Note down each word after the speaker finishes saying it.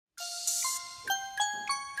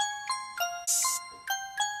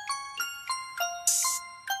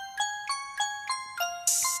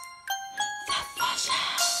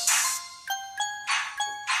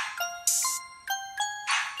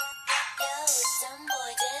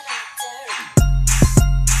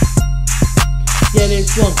Yeah,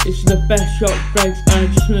 this one is the best shop, Greggs, and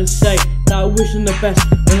I just wanna say that I wish them the best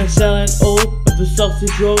when they're selling all of the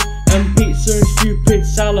sausage rolls and pizza and stupid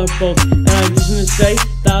salad bowls. And I just wanna say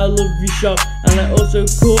that I love your shop, and I also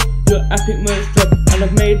caught your epic merch drop, and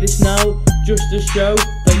I've made this now just to show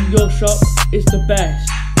that your shop is the best.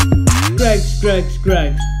 Greggs, Greggs,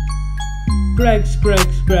 Greggs. Greggs,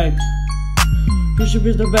 Greggs, Greggs. Your shop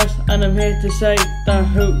is the best, and I'm here to say that I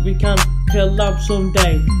hope we can collab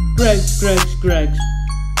someday. Greggs, Greggs, Greggs.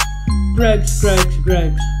 Greggs, Greggs,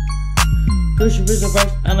 Greggs. Your shop is the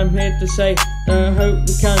best, and I'm here to say that I hope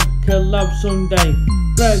we can collab someday.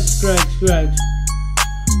 Greggs, Greggs, Greggs.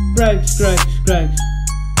 Greggs, Greggs, Greggs.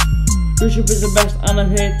 Your shop is the best, and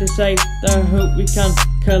I'm here to say that I hope we can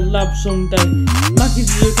collab someday.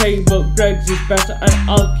 Mackey's is okay, but Greggs is better, and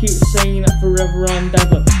I'll keep saying that forever and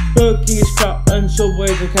ever. Burger King is crap and Subway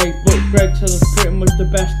is okay, but Greggs has pretty much the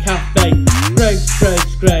best cafe. Greggs,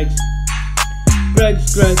 Greggs, Greggs.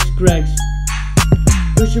 Greggs, Greggs, Greggs.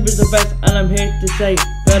 Your shop is the best, and I'm here to say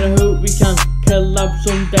that I hope we can collab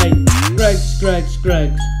someday. Greggs, Greggs,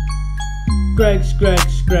 Greggs. Greggs,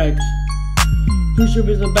 Greggs, Greggs. Your shop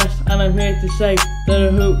is the best, and I'm here to say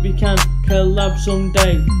that I hope we can collab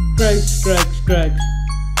someday. Greggs, Greggs, Greggs.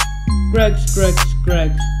 Greggs, Greggs,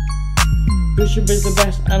 Greggs. Your shop is the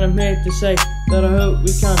best, and I'm here to say that I hope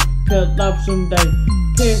we can collab someday.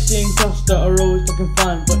 KFC and Costa are always looking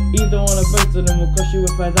fine, but either one or both of them will cost you a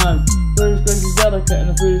fair dime. Whereas Greggs is delicate and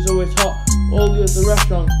the food is always hot, all the other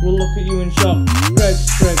restaurants will look at you and shop. Greggs,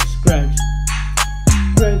 Greggs, Greggs.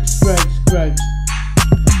 Greggs, Greggs, Greggs.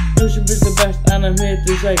 Your shop is the best, and I'm here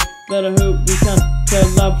to say that I hope we can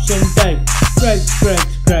collab someday. Greggs,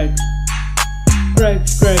 Greggs, Greggs.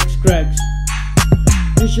 Greggs, Greggs, Greggs.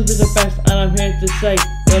 Your shop is the best, and I'm here to say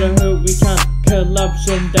that I hope we can collab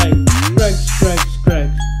someday. Greggs, Greggs,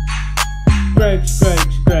 Greggs. Greggs,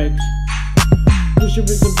 Greggs, Greggs. Your shop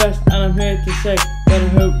is the best, and I'm here to say that I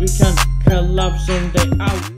hope we can collab someday. Out.